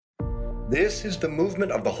This is the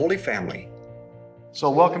movement of the Holy Family. So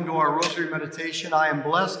welcome to our Rosary Meditation. I am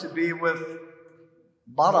blessed to be with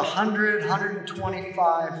about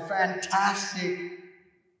 125 fantastic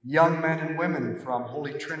young men and women from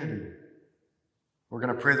Holy Trinity. We're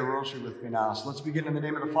going to pray the Rosary with me now. So let's begin in the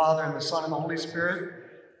name of the Father, and the Son, and the Holy Spirit.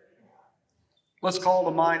 Let's call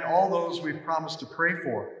to mind all those we've promised to pray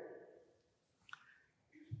for.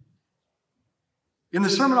 In the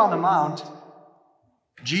Sermon on the Mount,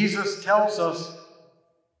 Jesus tells us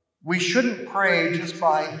we shouldn't pray just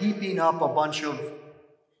by heaping up a bunch of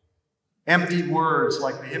empty words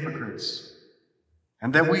like the hypocrites,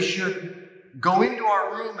 and that we should go into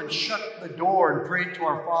our room and shut the door and pray to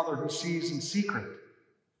our Father who sees in secret.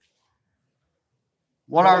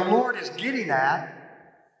 What our Lord is getting at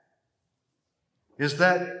is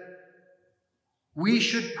that we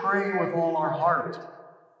should pray with all our heart.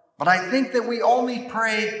 But I think that we only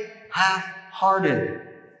pray half-hearted.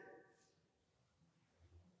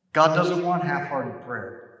 God doesn't want half-hearted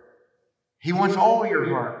prayer. He wants all your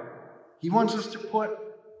heart. He wants us to put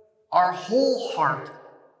our whole heart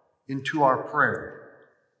into our prayer,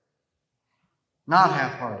 not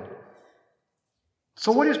half-hearted.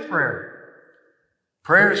 So what is prayer?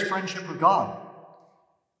 Prayer is friendship with God.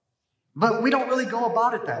 But we don't really go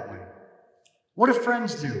about it that way. What do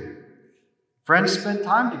friends do? Friends spend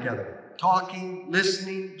time together, talking,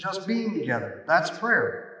 listening, just being together. That's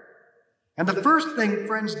prayer. And the first thing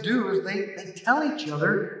friends do is they tell each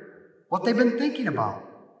other what they've been thinking about.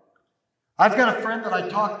 I've got a friend that I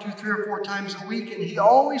talk to 3 or 4 times a week, and he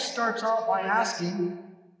always starts out by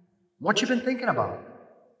asking, "What you been thinking about?"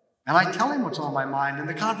 And I tell him what's on my mind, and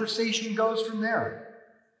the conversation goes from there.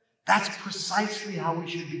 That's precisely how we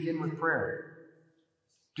should begin with prayer.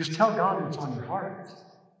 Just tell God what's on your heart.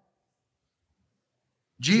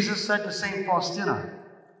 Jesus said to St. Faustina,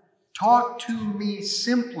 "Talk to me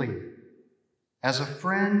simply as a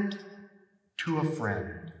friend to a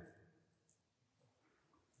friend."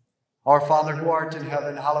 Our Father who art in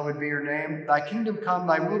heaven, hallowed be your name. Thy kingdom come,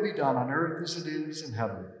 thy will be done on earth as it is in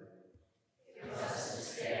heaven. Give us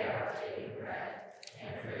this day our daily bread,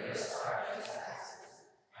 and forgive us our trespasses,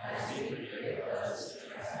 as we forgive those who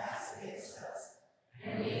trespass against us.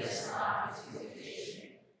 And lead us not into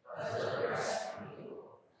temptation, but deliver us from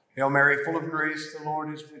evil. Hail Mary, full of grace, the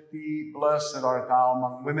Lord is with thee. Blessed art thou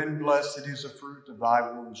among women. Blessed is the fruit of thy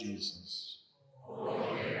womb, Jesus. Holy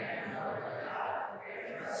Mary, Mother of God,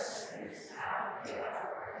 pray for us sinners now and at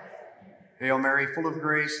our death. Hail Mary, full of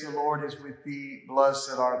grace, the Lord is with thee.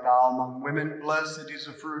 Blessed art thou among women. Blessed is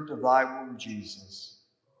the fruit of thy womb, Jesus.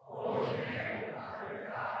 Holy Mary, Mother of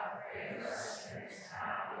God, pray for us sinners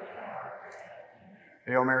now and at our death.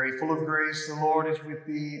 Hail Mary, full of grace, the Lord is with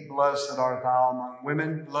thee. Blessed art thou among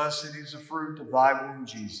women. Blessed is the fruit of thy womb,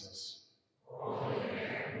 Jesus. Holy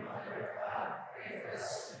Mary, Mother of God, pray for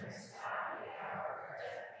us sinners now and at our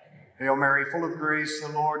death. Hail Mary, full of grace, the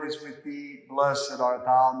Lord is with thee. Blessed art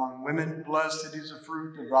thou among women. Blessed is the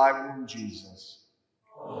fruit of thy womb, Jesus.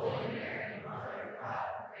 Holy Mary, Mother of God,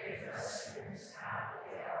 pray for us sinners now and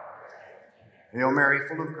at our death. Hail Mary,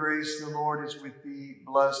 full of grace, the Lord is with thee.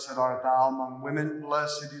 Blessed art thou among women.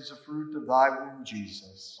 Blessed is the fruit of thy womb,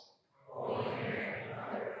 Jesus. Holy Mary,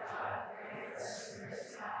 Mother of God, pray for us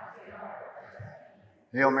sinners now and at our death.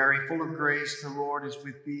 Hail Mary, full of grace, the Lord is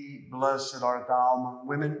with thee. Blessed art thou among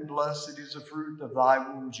women. Blessed is the fruit of thy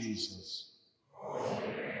womb, Jesus. Holy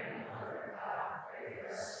Mary, Mother of God, pray for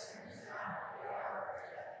us sinners now and at our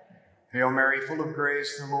death. Hail Mary, full of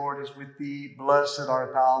grace, the Lord is with thee. Blessed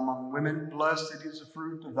art thou among women. Blessed is the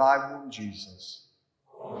fruit of thy womb, Jesus.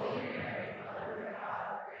 Holy Mary, Mother of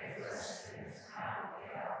God, pray for us sinners now and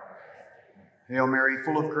at our death. Hail Mary,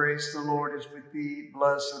 full of grace, the Lord is with thee.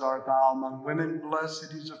 Blessed art thou among women.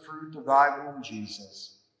 Blessed is the fruit of thy womb,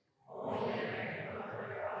 Jesus. Holy Mary, Mother of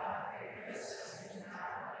God, pray for us sinners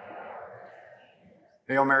now and at our death.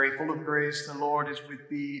 Hail Mary, full of grace, the Lord is with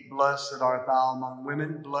thee. Blessed art thou among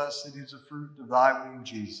women. Blessed is the fruit of thy womb,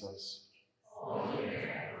 Jesus. Holy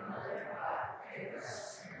Mary, Mother of God, pray for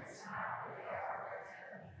us sinners now and at our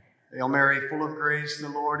death. Hail Mary, full of grace, the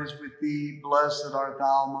Lord is with thee. Blessed art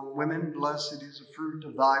thou among women. Blessed is the fruit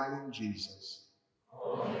of thy womb, Jesus.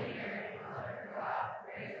 Holy Mary, Mother of God,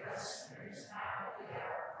 pray for us sinners now and at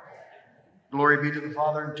our death. Glory be to the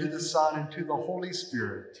Father, and to the Son, and to the Holy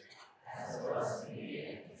Spirit. As it was in the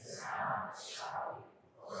beginning, is now, and shall be,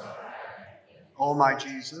 world without end. O my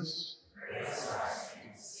Jesus, Forgive us our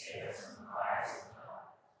sins, save us from the fires of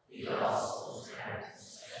hell. Lead all souls to heaven,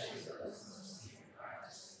 especially those most in need of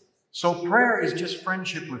mercy. so prayer is just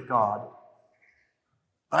friendship with God.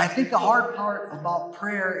 But I think the hard part about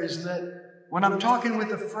prayer is that when I'm talking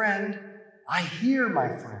with a friend, I hear my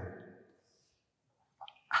friend.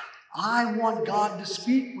 I want God to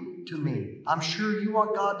speak to me. I'm sure you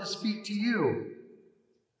want God to speak to you.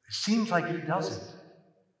 It seems like he doesn't,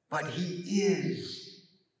 but he is.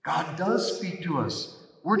 God does speak to us.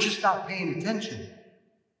 We're just not paying attention.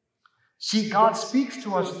 See, God speaks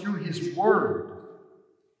to us through his word,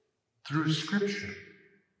 through scripture,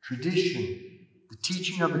 tradition, the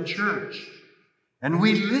teaching of the church. And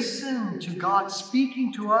we listen to God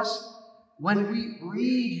speaking to us when we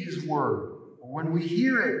read his word or when we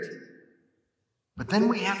hear it. But then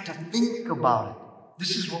we have to think about it.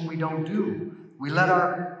 This is what we don't do. We let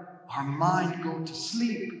our mind go to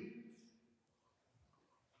sleep.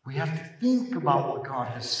 We have to think about what God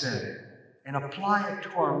has said and apply it to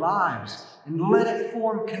our lives and let it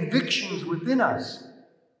form convictions within us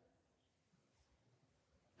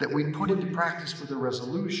that we put into practice with a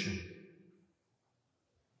resolution.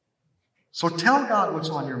 So tell God what's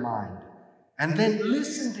on your mind and then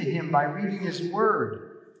listen to him by reading his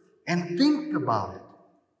word and think about it.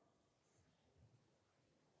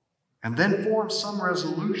 And then form some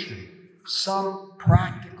resolution, some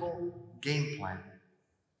practical game plan.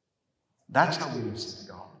 That's how we listen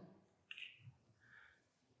to God.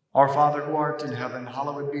 Our Father who art in heaven,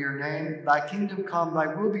 hallowed be your name. Thy kingdom come, thy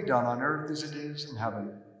will be done on earth as it is in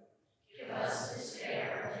heaven. Give us this day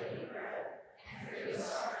our daily bread, and forgive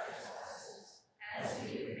us our trespasses, as we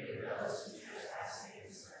forgive those who trespass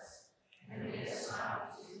against us. And lead us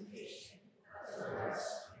not into temptation, but deliver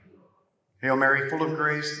us from evil. Hail Mary, full of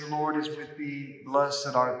grace, the Lord is with thee.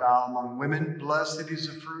 Blessed art thou among women. Blessed is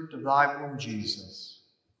the fruit of thy womb, Jesus.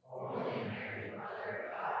 Holy Mary, Mother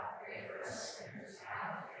of God, pray for us sinners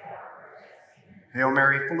now and at our death. Hail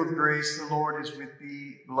Mary, full of grace, the Lord is with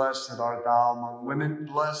thee. Blessed art thou among women.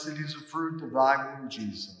 Blessed is the fruit of thy womb,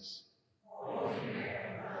 Jesus. Holy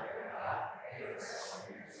Mary, Mother of God, pray for us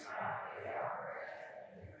sinners now and at our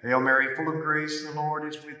death. Hail Mary, full of grace, the Lord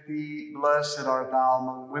is with thee. Blessed art thou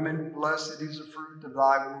among women. Blessed is the fruit of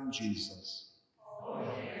thy womb, Jesus. Holy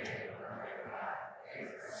Mary, Mother of God, pray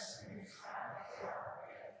for us sinners now and at our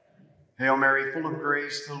death. Hail Mary, full of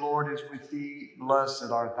grace, the Lord is with thee.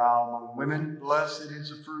 Blessed art thou among women. Blessed is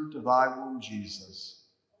the fruit of thy womb, Jesus.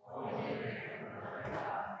 Holy Mary, Mother of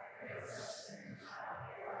God, pray for us sinners now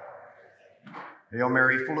and at our death. Hail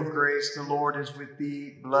Mary, full of grace, the Lord is with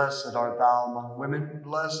thee. Blessed art thou among women.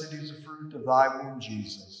 Blessed is the fruit of thy womb,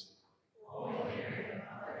 Jesus. Holy Mary,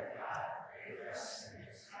 Mother of God, pray for us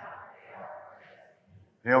sinners now and at our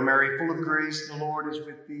death. Hail Mary, full of grace, the Lord is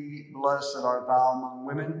with thee. Blessed art thou among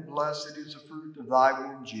women. Blessed is the fruit of thy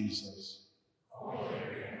womb, Jesus. Holy Mary,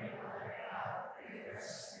 Mother of God, pray for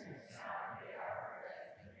us sinners now and at our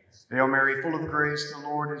death. Hail Mary, full of grace, the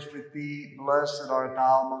Lord is with thee. Blessed art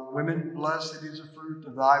thou among women. Blessed is the fruit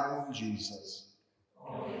of thy womb, Jesus.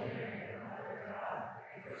 Holy Mary, Mother of God,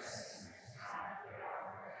 pray for us sinners now and at our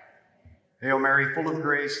death. Hail Mary, full of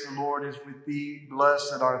grace, the Lord is with thee.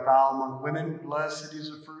 Blessed art thou among women. Blessed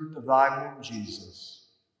is the fruit of thy womb, Jesus.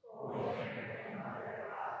 Holy Mary, Mother of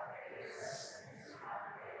God, pray for us sinners now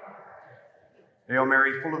and at our death. Hail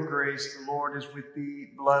Mary, full of grace, the Lord is with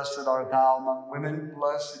thee. Blessed art thou among women.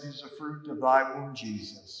 Blessed is the fruit of thy womb,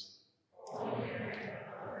 Jesus. Holy Mary,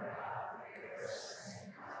 Mother of God, pray for us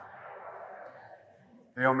sinners now and at our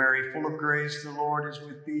death. Hail Mary, full of grace, the Lord is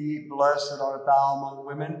with thee. Blessed art thou among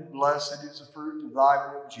women. Blessed is the fruit of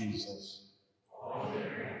thy womb, Jesus. Holy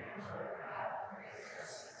Mary, Mother of God, pray for us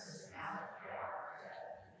sinners now and at our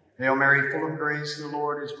death. Hail Mary, full of grace, the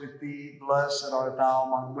Lord is with thee. Blessed art thou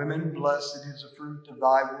among women. Blessed is the fruit of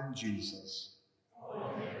thy womb, Jesus. Holy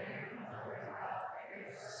Mary, Mother of God, pray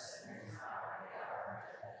for us sinners now and at our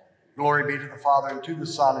death. Glory be to the Father, and to the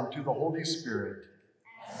Son, and to the Holy Spirit.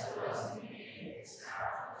 As it was in the beginning, is now,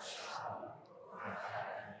 and shall be, world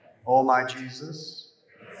without end. O my Jesus,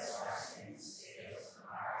 Forgive us our sins, save us from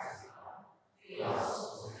ours to come. Lead all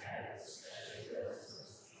souls to heaven, especially those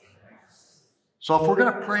who need mercy. so if we're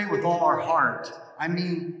going to pray with all our heart, I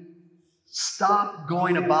mean, stop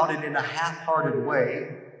going about it in a half-hearted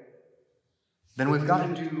way, then we've got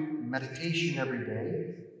to do meditation every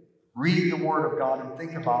day, read the Word of God and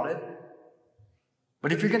think about it.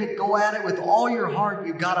 But if you're going to go at it with all your heart,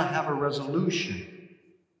 you've got to have a resolution.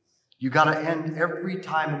 You've got to end every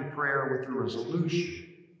time in prayer with a resolution.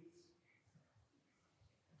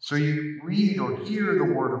 So you read or hear the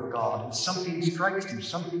Word of God and something strikes you,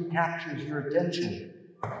 something captures your attention.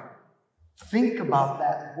 Think about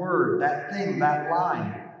that word, that thing, that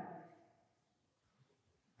line.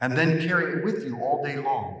 And then carry it with you all day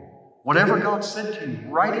long. Whatever God said to you,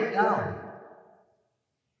 write it down.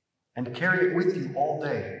 And carry it with you all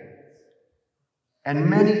day. And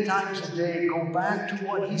many times a day, go back to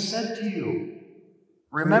what He said to you.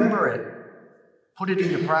 Remember it. Put it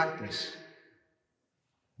into practice.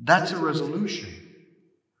 That's a resolution.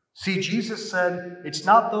 See, Jesus said, it's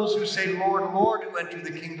not those who say, Lord, Lord, who enter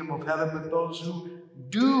the kingdom of heaven, but those who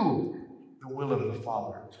do the will of the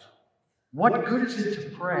Father. What good is it to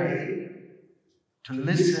pray, to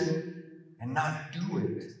listen, and not do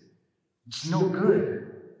it? It's no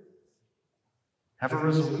good. Have a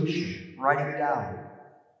resolution. Write it down.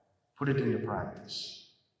 Put it into practice.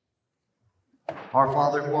 Our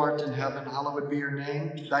Father who art in heaven, hallowed be your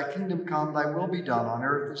name. Thy kingdom come, thy will be done on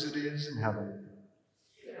earth as it is in heaven.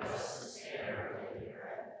 Give us this day our daily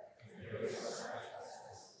bread, and forgive us our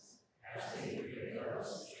trespasses, as we forgive those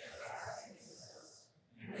who trespass against us.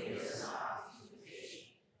 And lead us not into temptation,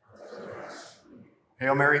 but deliver us from evil.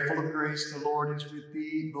 Hail Mary, full of grace, the Lord is with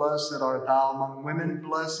thee. Blessed art thou among women.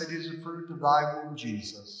 Blessed is the fruit of thy womb,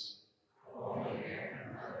 Jesus. Holy Mary,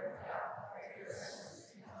 Mother of God, pray for us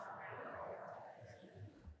sinners now and at our death.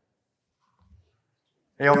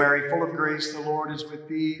 Hail Mary, full of grace, the Lord is with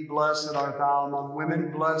thee. Blessed art thou among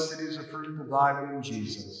women. Blessed is the fruit of thy womb,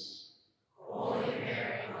 Jesus. Holy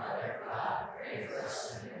Mary, Mother of God, pray for us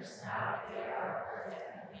sinners now and at our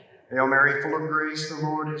death. Hail Mary, full of grace,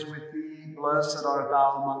 the Lord is with thee. Blessed art thou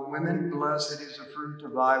among women. Blessed is the fruit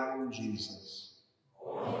of thy womb, Jesus.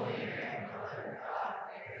 Holy Mary, Mother of God,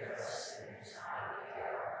 pray for us sinners now and at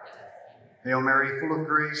our death. Hail Mary, full of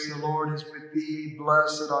grace, the Lord is with thee.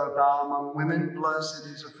 Blessed art thou among women. Blessed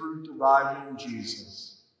is the fruit of thy womb, Jesus.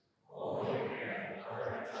 Holy Mary,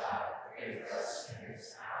 Mother of God, pray for us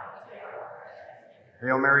sinners now and at our death.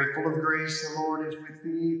 Hail Mary, full of grace, the Lord is with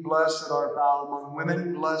thee. Blessed art thou among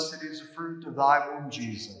women. Blessed is the fruit of thy womb,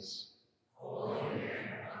 Jesus. Holy Mary,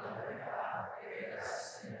 Mother of God, pray for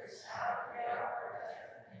us sinners now and at our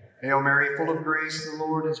death. Hail Mary, full of grace, the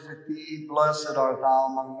Lord is with thee. Blessed art thou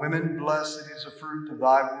among women. Blessed is the fruit of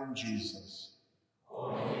thy womb, Jesus.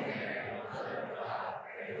 Holy Mary, Mother of God,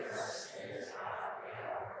 pray for us sinners now and at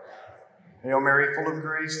our death. Hail Mary, full of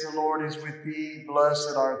grace, the Lord is with thee.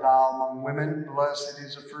 Blessed art thou among women. Blessed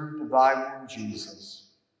is the fruit of thy womb,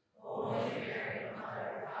 Jesus. Holy Mary,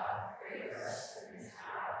 Mother of God, pray for us sinners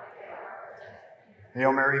now and at our death.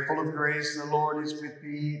 Hail Mary, full of grace, the Lord is with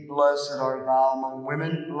thee. Blessed art thou among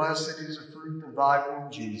women. Blessed is the fruit of thy womb,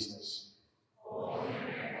 Jesus. Holy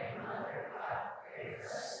Mary, Mother of God, pray for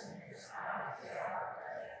us sinners now and at our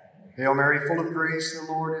death. Hail Mary, full of grace, the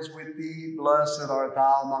Lord is with thee. Blessed art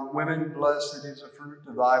thou among women. Blessed is the fruit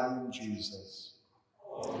of thy womb, Jesus.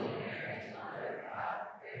 Holy Mary, Mother of God,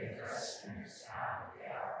 pray for us sinners now and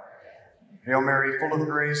at our death. Hail Mary, full of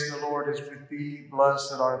grace, the Lord is with thee.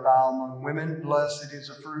 Blessed art thou among women. Blessed is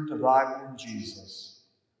the fruit of thy womb, Jesus.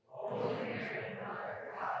 Holy Mary, Mother of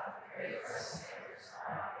God, pray for us sinners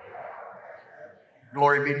now and at our death.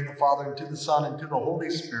 Glory be to the Father, and to the Son, and to the Holy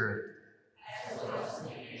Spirit. As it was in the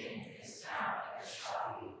beginning, is now, and ever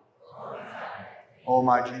shall be, world without end. O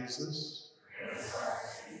my Jesus, Forgive us our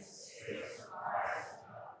sins, save us from the fires of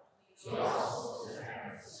hell. Lead all souls to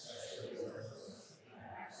heaven, especially those in need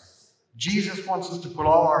of mercy. Jesus wants us to put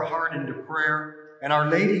all our heart into prayer, and Our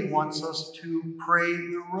Lady wants us to pray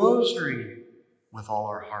the rosary with all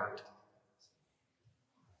our heart.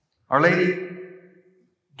 Our Lady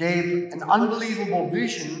gave an unbelievable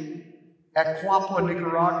vision at Cuautla,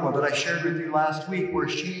 Nicaragua, that I shared with you last week, where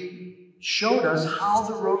she showed us how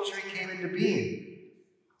the rosary came into being.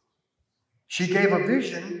 She gave a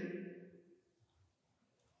vision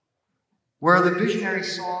where the visionary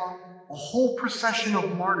saw a whole procession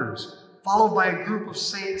of martyrs, followed by a group of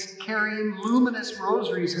saints carrying luminous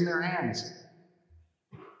rosaries in their hands.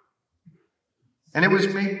 And it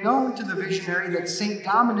was made known to the visionary that St.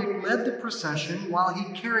 Dominic led the procession while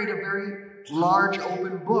he carried a very large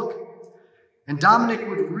open book. And Dominic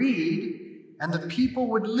would read, and the people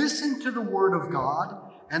would listen to the Word of God,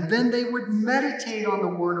 and then they would meditate on the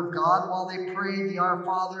Word of God while they prayed the Our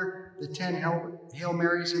Father, the 10 Hail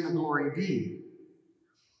Marys, and the Glory Be.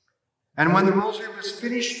 And when the rosary was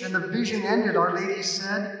finished and the vision ended, Our Lady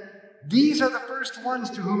said, "These are the first ones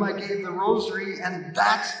to whom I gave the rosary, and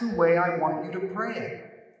that's the way I want you to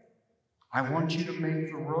pray. I want you to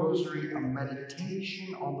make the rosary a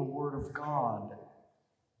meditation on the Word of God,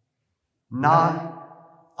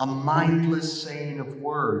 not a mindless saying of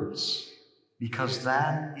words, because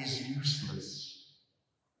that is useless."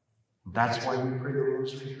 That's why we pray the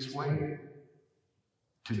rosary this way,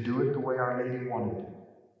 to do it the way Our Lady wanted,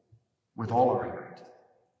 with all our heart.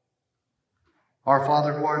 Our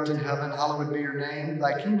Father who art in heaven, hallowed be your name.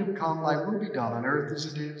 Thy kingdom come, thy will be done on earth as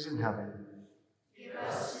it is in heaven. Give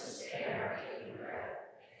us this day our daily bread,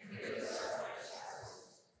 and forgive us our trespasses,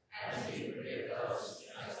 as we forgive those who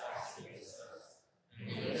trespass against us. And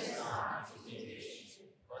lead us not into temptation,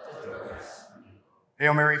 but deliver us from evil.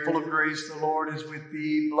 Hail Mary, full of grace, the Lord is with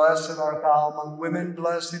thee. Blessed art thou among women.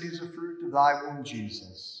 Blessed is the fruit of thy womb,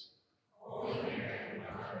 Jesus. Holy Mary,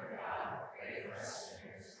 Mother of God, pray for us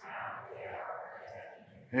sinners now and at our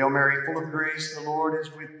death. Hail Mary, full of grace, the Lord is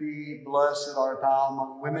with thee. Blessed art thou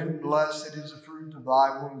among women. Blessed is the fruit of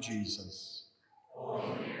thy womb, Jesus. Holy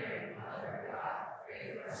Mary, Mother of God,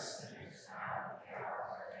 pray for us sinners now and at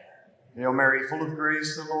our death. Hail Mary, full of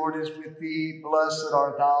grace, the Lord is with thee. Blessed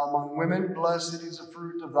art thou among women. Blessed is the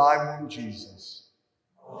fruit of thy womb, Jesus.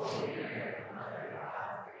 Holy Mary, Mother of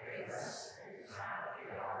God, pray for us sinners now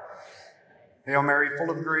and at our death. Hail Mary,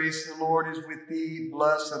 full of grace, the Lord is with thee.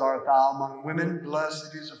 Blessed art thou among women.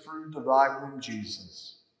 Blessed is the fruit of thy womb,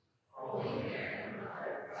 Jesus. Holy Mary,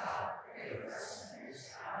 Mother of God, pray for us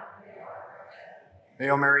sinners now and at our death.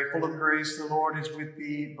 Hail Mary, full of grace, the Lord is with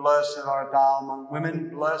thee. Blessed art thou among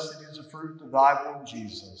women. Blessed is the fruit of thy womb,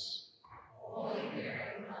 Jesus. Holy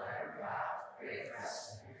Mary, Mother of God, pray for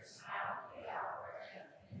us sinners now and at our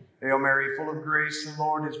death. Hail Mary, full of grace, the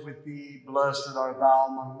Lord is with thee. Blessed art thou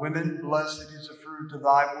among women. Blessed is the fruit of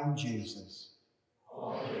thy womb, Jesus.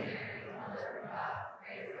 Holy Mary, Mother of God,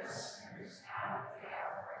 pray for us sinners now and at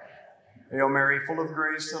our death. Hail Mary, full of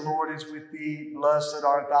grace, the Lord is with thee. Blessed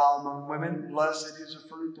art thou among women. Blessed is the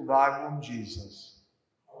fruit of thy womb, Jesus.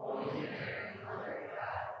 Holy Mary, Mother of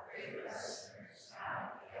God, pray for us sinners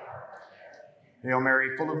now and at our death. Hail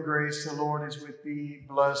Mary, full of grace, the Lord is with thee.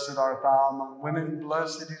 Blessed art thou among women.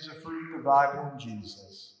 Blessed is the fruit of thy womb,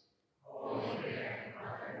 Jesus. Holy Mary,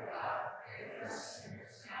 Mother of God, pray for us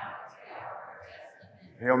sinners now and at our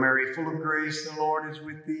death. Hail Mary, full of grace, the Lord is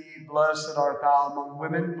with thee. Blessed art thou among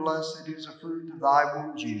women. Blessed is the fruit of thy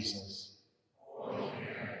womb, Jesus. Holy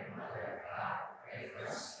Mary, Mother of God, pray for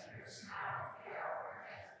us sinners now and at our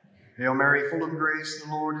death. Hail Mary, full of grace, the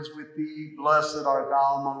Lord is with thee. Blessed art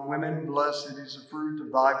thou among women. Blessed is the fruit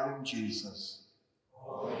of thy womb, Jesus.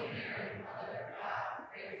 Holy Mary, Mother of God,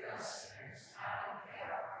 pray for us sinners now and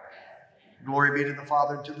at our death. Glory be to the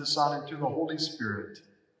Father, and to the Son, and to the Holy Spirit.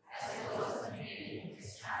 As it was in the beginning,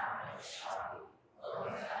 is now, and shall be, world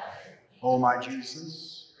without end. O my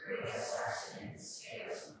Jesus, Forgive us our sins,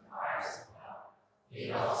 save us from the fires of hell.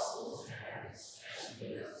 Lead all souls to heaven,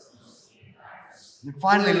 especially those most in thy mercy. and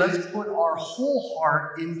finally, let's put our whole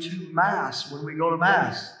heart into Mass when we go to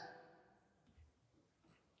Mass,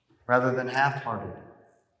 rather than half-hearted.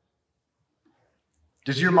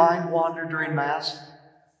 Does your mind wander during Mass?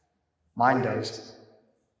 Mine does,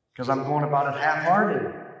 because I'm going about it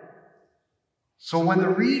half-hearted. So when the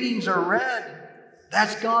readings are read,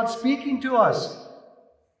 that's God speaking to us.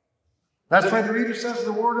 That's why the reader says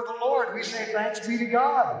the word of the Lord. We say, thanks be to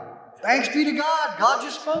God. Thanks be to God. God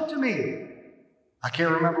just spoke to me. I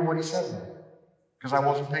can't remember what he said now, because I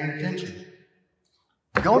wasn't paying attention.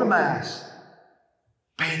 Go to Mass.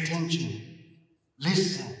 Pay attention.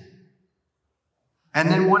 Listen. And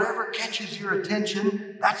then whatever catches your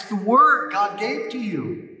attention, that's the word God gave to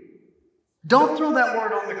you. Don't throw that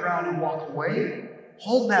word on the ground and walk away.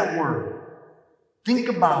 Hold that word. Think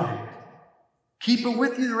about it. Keep it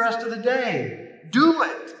with you the rest of the day. Do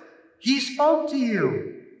it. He spoke to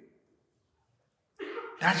you.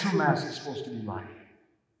 That's what Mass is supposed to be like.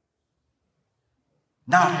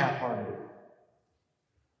 Not half-hearted.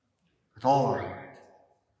 With all our heart.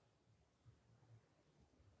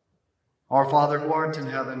 Our Father who art in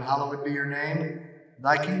heaven, hallowed be your name.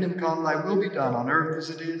 Thy kingdom come, thy will be done on earth as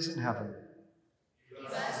it is in heaven. Give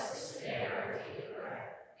us this day our daily bread,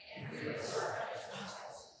 and forgive us our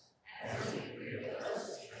trespasses, as we forgive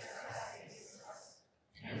those who trespass against us.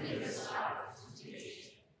 And lead us not into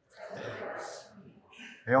temptation, but deliver us from evil.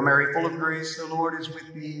 Hail Mary, full of grace, the Lord is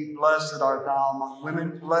with thee. Blessed art thou among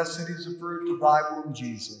women. Blessed is the fruit of thy womb,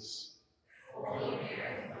 Jesus. Holy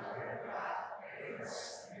Mary, Mother of God, pray for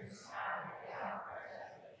us sinners now and at our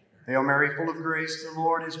death. Hail Mary, full of grace, the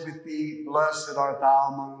Lord is with thee. Blessed art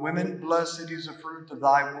thou among women. Blessed is the fruit of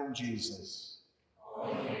thy womb, Jesus.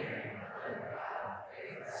 Holy Mary, Mother of God,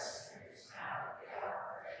 pray for us sinners now and at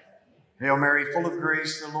our death. Hail Mary, full of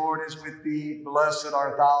grace, the Lord is with thee. Blessed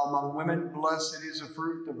art thou among women. Blessed is the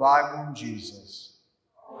fruit of thy womb, Jesus.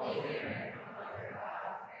 Holy Mary, Mother of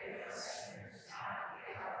God, pray for us sinners now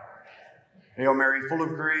and at our death. Hail Mary, full of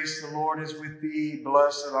grace, the Lord is with thee.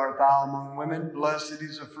 Blessed art thou among women. Blessed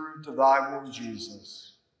is the fruit of thy womb,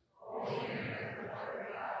 Jesus. Holy Mary, Mother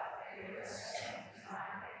of God, pray for us sinners now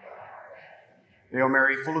and at our death. Hail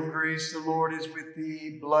Mary, full of grace, the Lord is with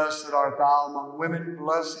thee. Blessed art thou among women.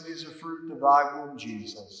 Blessed is the fruit of thy womb,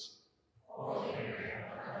 Jesus. Holy Mary,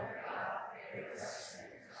 Mother of God, pray for us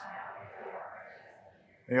sinners now and at our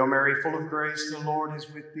death. Hail Mary, full of grace, the Lord is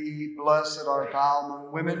with thee. Blessed art thou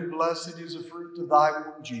among women. Blessed is the fruit of thy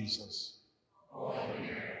womb, Jesus.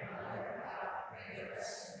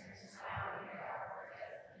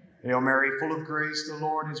 Hail Mary, full of grace, the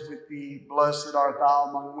Lord is with thee. Blessed art thou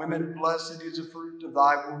among women. Blessed is the fruit of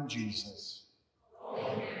thy womb, Jesus.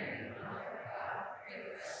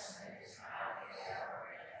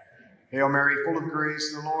 Hail Mary, full of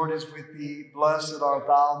grace, the Lord is with thee. Blessed art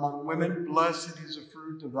thou among women. Blessed is the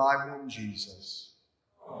fruit of thy womb, Jesus.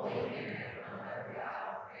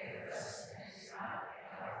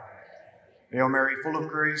 Hail Mary, full of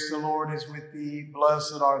grace, the Lord is with thee.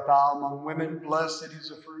 Blessed art thou among women. Blessed is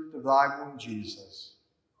the fruit of thy womb, Jesus.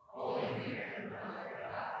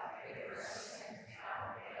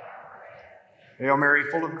 Hail Mary,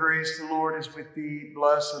 full of grace, the Lord is with thee.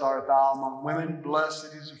 Blessed art thou among women.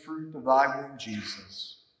 Blessed is the fruit of thy womb,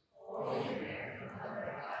 Jesus.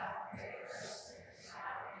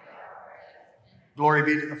 Glory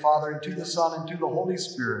be to the Father, and to the Son, and to the Holy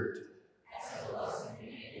Spirit.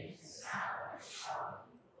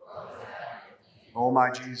 O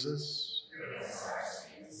my Jesus,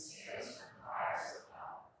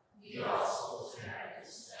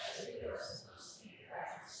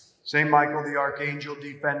 Saint Michael the Archangel,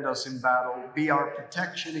 defend us in battle. Be our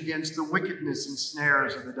protection against the wickedness and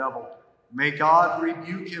snares of the devil. May God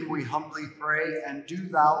rebuke him, we humbly pray. And do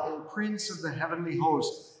thou, O Prince of the heavenly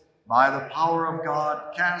host, by the power of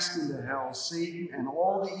God, cast into hell Satan and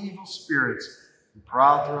all the evil spirits who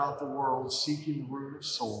prowl throughout the world, seeking the ruin of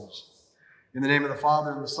souls. In the name of the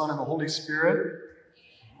Father, and the Son, and the Holy Spirit.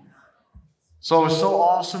 So it's so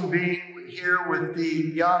awesome being here with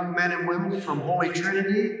the young men and women from Holy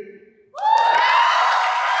Trinity.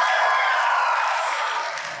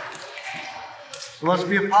 So let's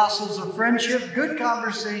be apostles of friendship, good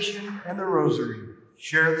conversation, and the rosary.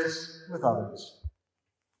 Share this with others.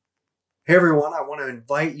 Hey everyone, I want to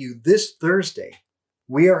invite you this Thursday.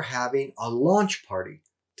 We are having a launch party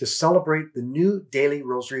to celebrate the new Daily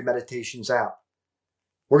Rosary Meditations app.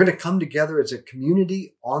 We're going to come together as a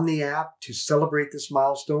community on the app to celebrate this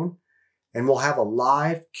milestone, and we'll have a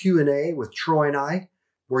live Q&A with Troy and I,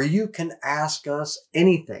 where you can ask us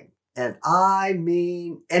anything, and I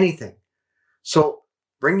mean anything. So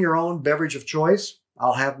bring your own beverage of choice.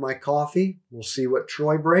 I'll have my coffee. We'll see what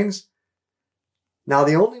Troy brings. Now,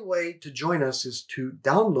 the only way to join us is to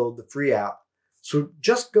download the free app. So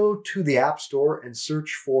just go to the App Store and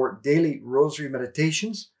search for Daily Rosary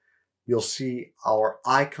Meditations. You'll see our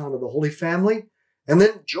icon of the Holy Family. And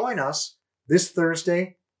then join us this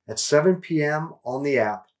Thursday at 7 p.m. on the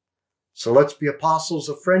app. So let's be apostles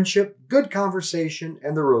of friendship, good conversation,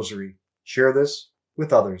 and the rosary. Share this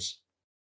with others.